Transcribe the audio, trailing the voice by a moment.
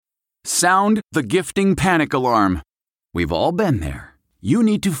Sound the gifting panic alarm. We've all been there. You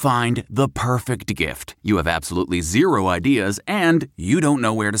need to find the perfect gift. You have absolutely zero ideas and you don't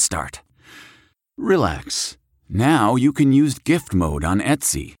know where to start. Relax. Now you can use gift mode on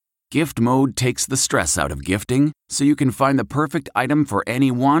Etsy. Gift mode takes the stress out of gifting so you can find the perfect item for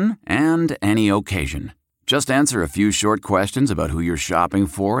anyone and any occasion. Just answer a few short questions about who you're shopping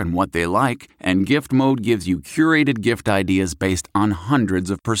for and what they like, and gift mode gives you curated gift ideas based on hundreds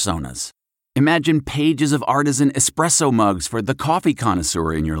of personas. Imagine pages of artisan espresso mugs for the coffee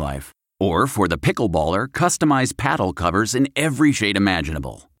connoisseur in your life. Or for the pickleballer, customized paddle covers in every shade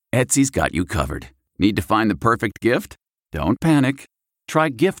imaginable. Etsy's got you covered. Need to find the perfect gift? Don't panic. Try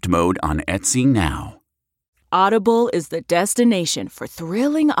gift mode on Etsy now. Audible is the destination for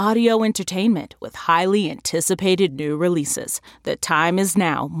thrilling audio entertainment with highly anticipated new releases. The time is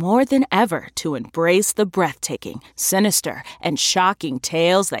now more than ever to embrace the breathtaking, sinister, and shocking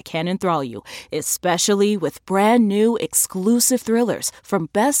tales that can enthrall you, especially with brand new exclusive thrillers from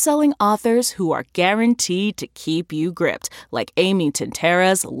best-selling authors who are guaranteed to keep you gripped, like Amy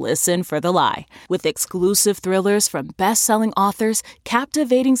Tintera's Listen for the Lie. With exclusive thrillers from best-selling authors,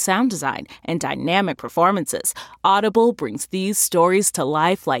 captivating sound design, and dynamic performances, Audible brings these stories to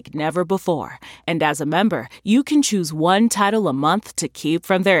life like never before. And as a member, you can choose one title a month to keep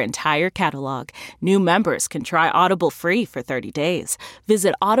from their entire catalog. New members can try Audible free for 30 days.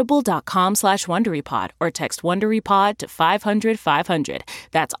 Visit audible.com/WonderyPod or text WonderyPod to 500-500.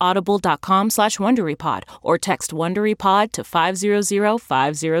 That's audible.com/WonderyPod or text WonderyPod to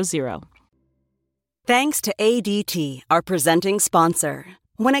 500-500. Thanks to ADT, our presenting sponsor.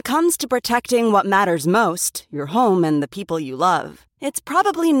 When it comes to protecting what matters most, your home and the people you love, it's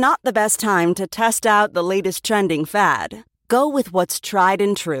probably not the best time to test out the latest trending fad. Go with what's tried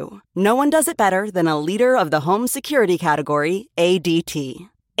and true. No one does it better than a leader of the home security category, ADT.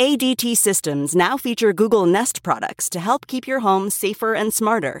 ADT systems now feature Google Nest products to help keep your home safer and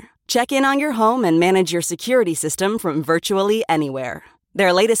smarter. Check in on your home and manage your security system from virtually anywhere.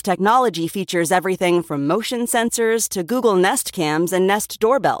 Their latest technology features everything from motion sensors to Google Nest cams and Nest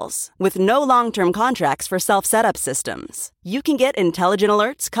doorbells, with no long-term contracts for self-setup systems. You can get intelligent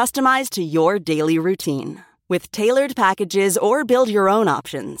alerts customized to your daily routine. With tailored packages or build your own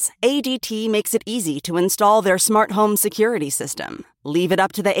options, ADT makes it easy to install their smart home security system. Leave it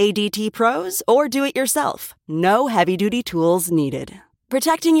up to the ADT pros or do it yourself. No heavy-duty tools needed.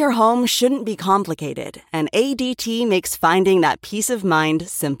 Protecting your home shouldn't be complicated, and ADT makes finding that peace of mind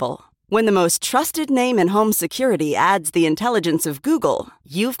simple. When the most trusted name in home security adds the intelligence of Google,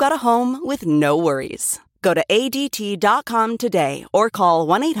 you've got a home with no worries. Go to ADT.com today or call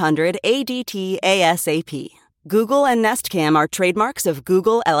 1-800-ADT-ASAP. Google and Nest Cam are trademarks of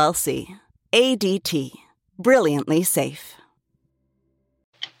Google LLC. ADT. Brilliantly safe.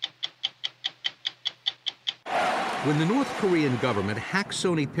 When the North Korean government hacked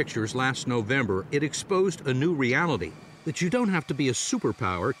Sony Pictures last November, it exposed a new reality, that you don't have to be a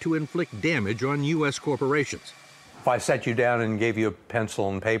superpower to inflict damage on U.S. corporations. If I sat you down and gave you a pencil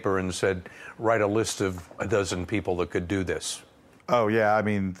and paper and said, write a list of a dozen people that could do this. Oh, yeah. I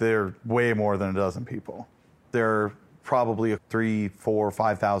mean, there are way more than a dozen people. There are probably 3,000, 4,000,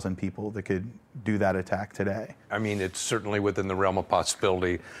 5,000 people that could do that attack today. I mean, it's certainly within the realm of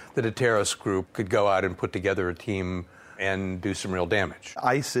possibility that a terrorist group could go out and put together a team and do some real damage.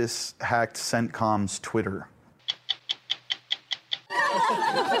 ISIS hacked CENTCOM's Twitter.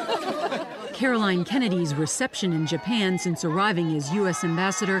 Caroline Kennedy's reception in Japan since arriving as U.S.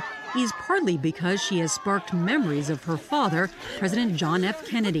 ambassador is partly because she has sparked memories of her father, President John F.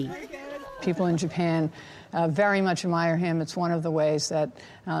 Kennedy. People in Japan very much admire him. It's one of the ways that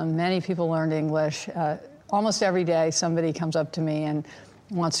many people learned English. Almost every day somebody comes up to me and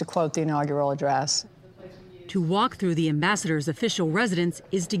wants to quote the inaugural address. To walk through the ambassador's official residence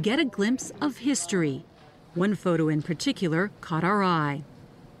is to get a glimpse of history. One photo in particular caught our eye.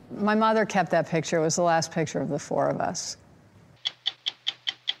 My mother kept that picture. It was the last picture of the four of us.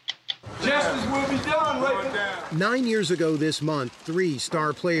 Justice will be done right now. 9 years ago this month, 3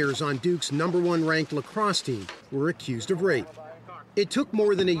 star players on Duke's #1 ranked lacrosse team were accused of rape. It took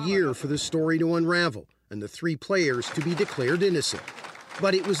more than a year for the story to unravel and the 3 players to be declared innocent.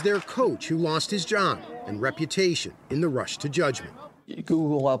 But it was their coach who lost his job and reputation in the rush to judgment. You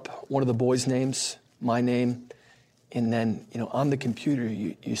Google up one of the boys' names, my name, and then, on the computer,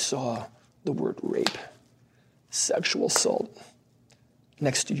 you saw the word rape, sexual assault,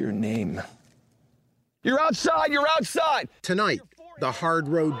 next to your name. You're outside, you're outside! Tonight, the hard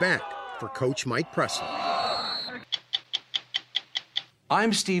road back for Coach Mike Presley.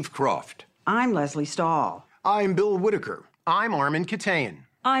 I'm Steve Croft. I'm Leslie Stahl. I'm Bill Whitaker. I'm Armin Katayan.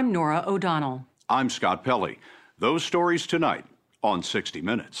 I'm Nora O'Donnell. I'm Scott Pelley. Those stories tonight on 60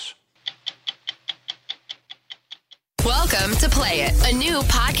 Minutes. Welcome to Play It, a new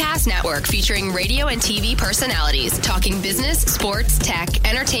podcast network featuring radio and TV personalities talking business, sports, tech,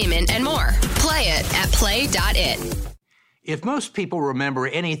 entertainment, and more. Play it at play.it. If most people remember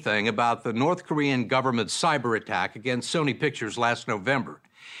anything about the North Korean government's cyber attack against Sony Pictures last November,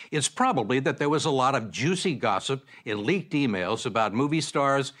 it's probably that there was a lot of juicy gossip and leaked emails about movie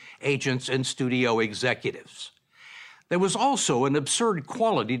stars, agents, and studio executives. There was also an absurd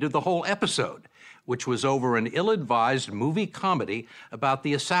quality to the whole episode, which was over an ill-advised movie comedy about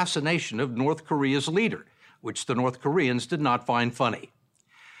the assassination of North Korea's leader, which the North Koreans did not find funny.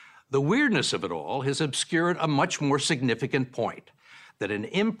 The weirdness of it all has obscured a much more significant point, that an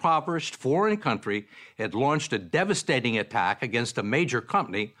impoverished foreign country had launched a devastating attack against a major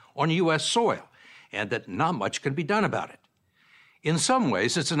company on U.S. soil, and that not much can be done about it. In some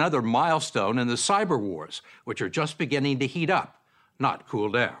ways, it's another milestone in the cyber wars, which are just beginning to heat up, not cool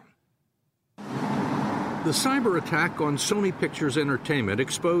down. The cyber attack on Sony Pictures Entertainment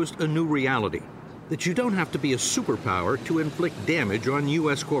exposed a new reality, that you don't have to be a superpower to inflict damage on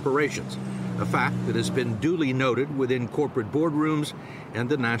U.S. corporations, a fact that has been duly noted within corporate boardrooms and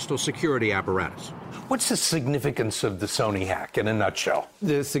the national security apparatus. What's the significance of the Sony hack in a nutshell?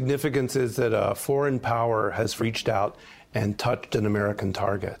 The significance is that a foreign power has reached out and touched an American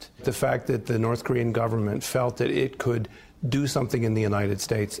target. The fact that the North Korean government felt that it could do something in the United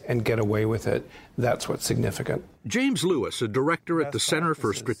States and get away with it, that's what's significant. James Lewis, a director at the Center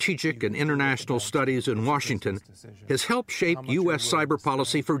for Strategic and International Studies in Washington, has helped shape U.S. cyber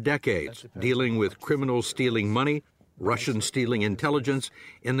policy for decades, dealing with criminals stealing money, Russians stealing intelligence,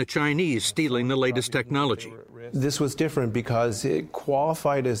 and the Chinese stealing the latest technology. This was different because it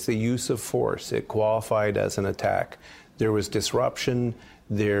qualified as the use of force. It qualified as an attack. There was disruption.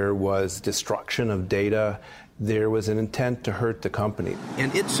 There was destruction of data. There was an intent to hurt the company.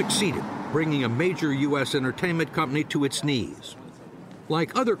 And it succeeded, bringing a major U.S. entertainment company to its knees.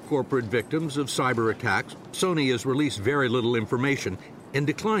 Like other corporate victims of cyber attacks, Sony has released very little information and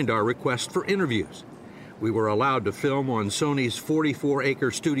declined our request for interviews. We were allowed to film on Sony's 44-acre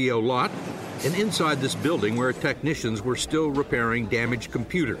studio lot and inside this building where technicians were still repairing damaged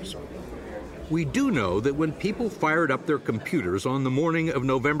computers. We do know that when people fired up their computers on the morning of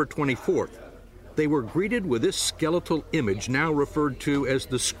November 24th, they were greeted with this skeletal image now referred to as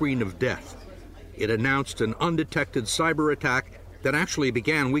the screen of death. It announced an undetected cyber attack that actually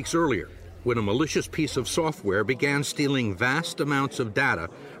began weeks earlier, when a malicious piece of software began stealing vast amounts of data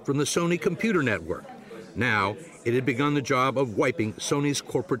from the Sony computer network. Now, it had begun the job of wiping Sony's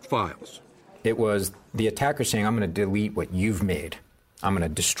corporate files. It was the attacker saying, I'm going to delete what you've made. I'm going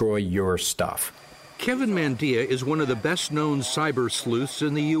to destroy your stuff. Kevin Mandia is one of the best-known cyber sleuths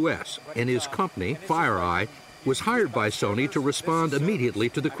in the U.S., and his company, FireEye, was hired by Sony to respond immediately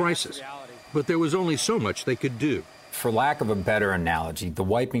to the crisis. But there was only so much they could do. For lack of a better analogy, the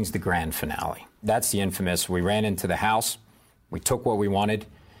wiping's the grand finale. That's the infamous, we ran into the house, we took what we wanted,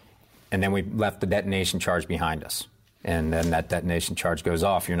 and then we left the detonation charge behind us. And then that detonation charge goes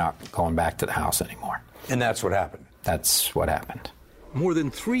off, you're not going back to the house anymore. And that's what happened? That's what happened. More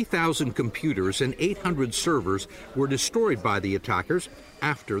than 3,000 computers and 800 servers were destroyed by the attackers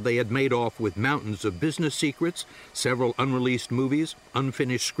after they had made off with mountains of business secrets, several unreleased movies,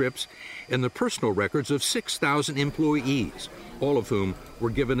 unfinished scripts, and the personal records of 6,000 employees, all of whom were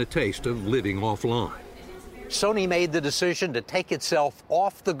given a taste of living offline. Sony made the decision to take itself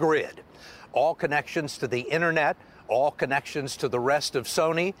off the grid. All connections to the internet, all connections to the rest of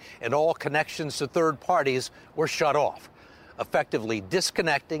Sony, and all connections to third parties were shut off, effectively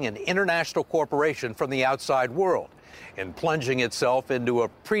disconnecting an international corporation from the outside world and plunging itself into a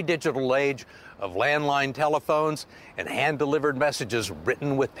pre-digital age of landline telephones and hand-delivered messages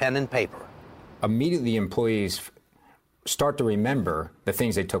written with pen and paper. Immediately, employees start to remember the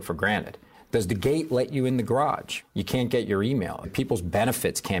things they took for granted. Does the gate let you in the garage? You can't get your email. People's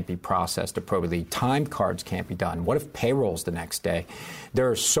benefits can't be processed appropriately. Time cards can't be done. What if payroll's the next day?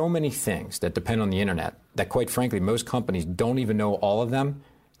 There are so many things that depend on the internet that, quite frankly, most companies don't even know all of them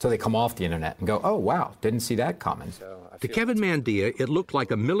until they come off the internet and go, oh, wow, didn't see that coming. To Kevin Mandia, it looked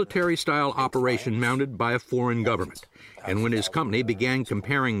like a military-style operation mounted by a foreign government. And when his company began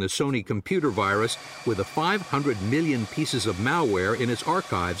comparing the Sony computer virus with the 500 million pieces of malware in its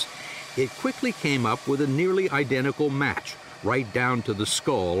archives, it quickly came up with a nearly identical match, right down to the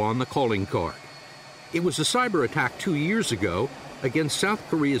skull on the calling card. It was a cyber attack 2 years ago against South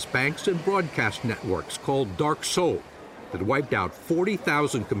Korea's banks and broadcast networks called Dark Seoul that wiped out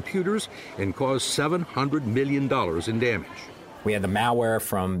 40,000 computers and caused $700 million in damage. We had the malware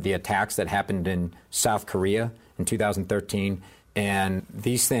from the attacks that happened in South Korea in 2013. And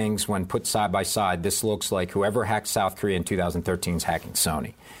these things, when put side by side, this looks like whoever hacked South Korea in 2013 is hacking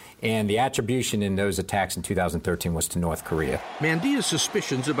Sony. And the attribution in those attacks in 2013 was to North Korea. Mandia's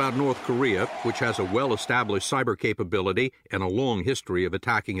suspicions about North Korea, which has a well-established cyber capability and a long history of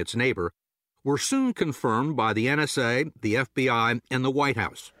attacking its neighbor, were soon confirmed by the NSA, the FBI, and the White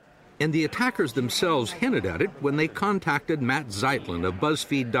House. And the attackers themselves hinted at it when they contacted Matt Zeitlin of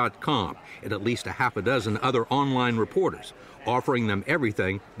BuzzFeed.com and at least a half a dozen other online reporters, offering them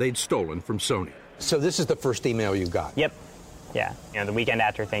everything they'd stolen from Sony. So this is the first email you got? Yep. Yeah. The weekend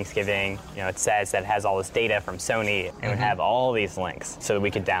after Thanksgiving, it says that it has all this data from Sony and would have all these links so that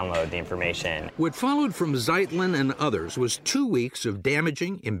we could download the information. What followed from Zeitlin and others was 2 weeks of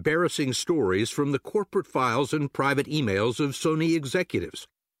damaging, embarrassing stories from the corporate files and private emails of Sony executives,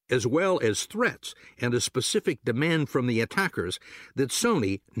 as well as threats and a specific demand from the attackers that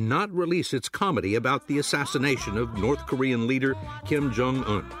Sony not release its comedy about the assassination of North Korean leader Kim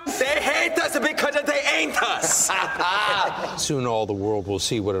Jong-un. They hate us because they ain't us. Soon all the world will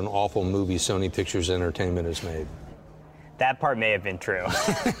see what an awful movie Sony Pictures Entertainment has made. That part may have been true.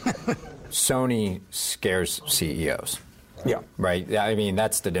 Sony scares CEOs. Yeah. Right? I mean,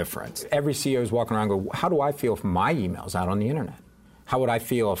 that's the difference. Every CEO is walking around and go, how do I feel if my email's out on the internet? How would I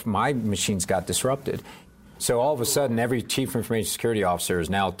feel if my machines got disrupted? So all of a sudden, every chief information security officer is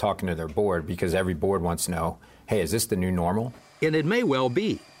now talking to their board because every board wants to know, hey, is this the new normal? And it may well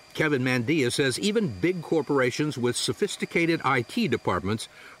be. Kevin Mandia says even big corporations with sophisticated IT departments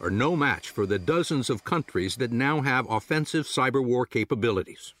are no match for the dozens of countries that now have offensive cyber war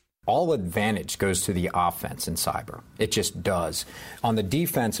capabilities. All advantage goes to the offense in cyber. It just does. On the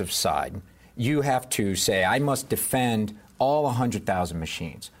defensive side, you have to say, I must defend all 100,000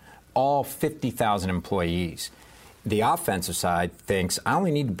 machines, all 50,000 employees. The offensive side thinks, I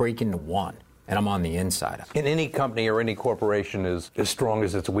only need to break into one, and I'm on the inside of it. And any company or any corporation is as strong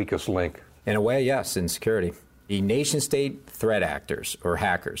as its weakest link. In a way, yes, in security. The nation-state threat actors, or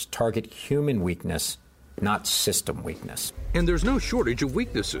hackers, target human weakness, not system weakness. And there's no shortage of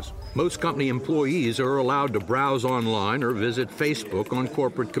weaknesses. Most company employees are allowed to browse online or visit Facebook on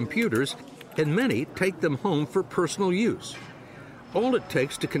corporate computers, and many take them home for personal use. All it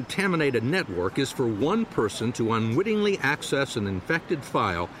takes to contaminate a network is for one person to unwittingly access an infected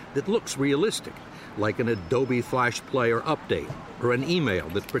file that looks realistic, like an Adobe Flash Player update or an email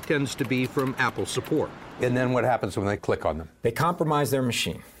that pretends to be from Apple support. And then what happens when they click on them? They compromise their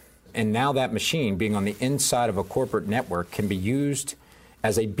machine. And now that machine, being on the inside of a corporate network, can be used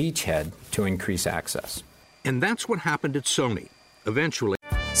as a beachhead to increase access. And that's what happened at Sony. Eventually.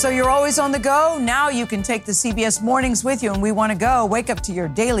 So you're always on the go? Now you can take the CBS Mornings with you, and we want to go. Wake up to your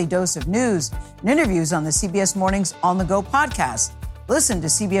daily dose of news and interviews on the CBS Mornings On the Go podcast. Listen to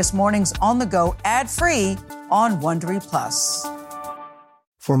CBS Mornings On the Go ad-free on Wondery Plus.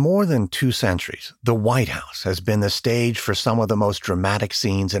 For more than 2 centuries, the White House has been the stage for some of the most dramatic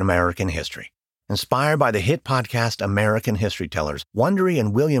scenes in American history. Inspired by the hit podcast American History Tellers, Wondery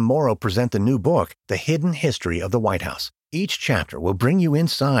and William Morrow present the new book, The Hidden History of the White House. Each chapter will bring you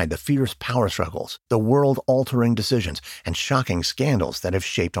inside the fierce power struggles, the world-altering decisions, and shocking scandals that have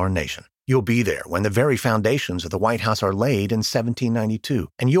shaped our nation. You'll be there when the very foundations of the White House are laid in 1792,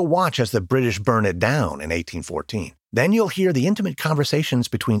 and you'll watch as the British burn it down in 1814. Then you'll hear the intimate conversations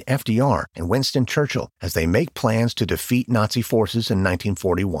between FDR and Winston Churchill as they make plans to defeat Nazi forces in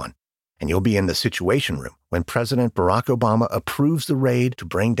 1941. And you'll be in the Situation Room when President Barack Obama approves the raid to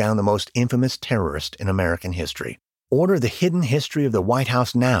bring down the most infamous terrorist in American history. Order The Hidden History of the White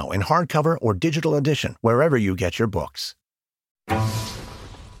House now in hardcover or digital edition, wherever you get your books.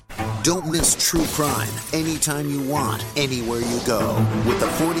 Don't miss true crime anytime you want, anywhere you go with the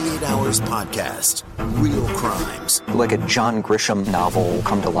 48 Hours podcast. Real crimes. Like a John Grisham novel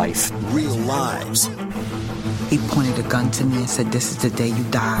come to life. Real lives. He pointed a gun to me and said, "This is the day you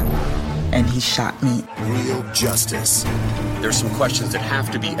die." And he shot me. Real justice. There's some questions that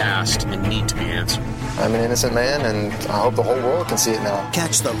have to be asked and need to be answered. I'm an innocent man, and I hope the whole world can see it now.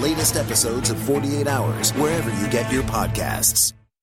 Catch the latest episodes of 48 Hours wherever you get your podcasts.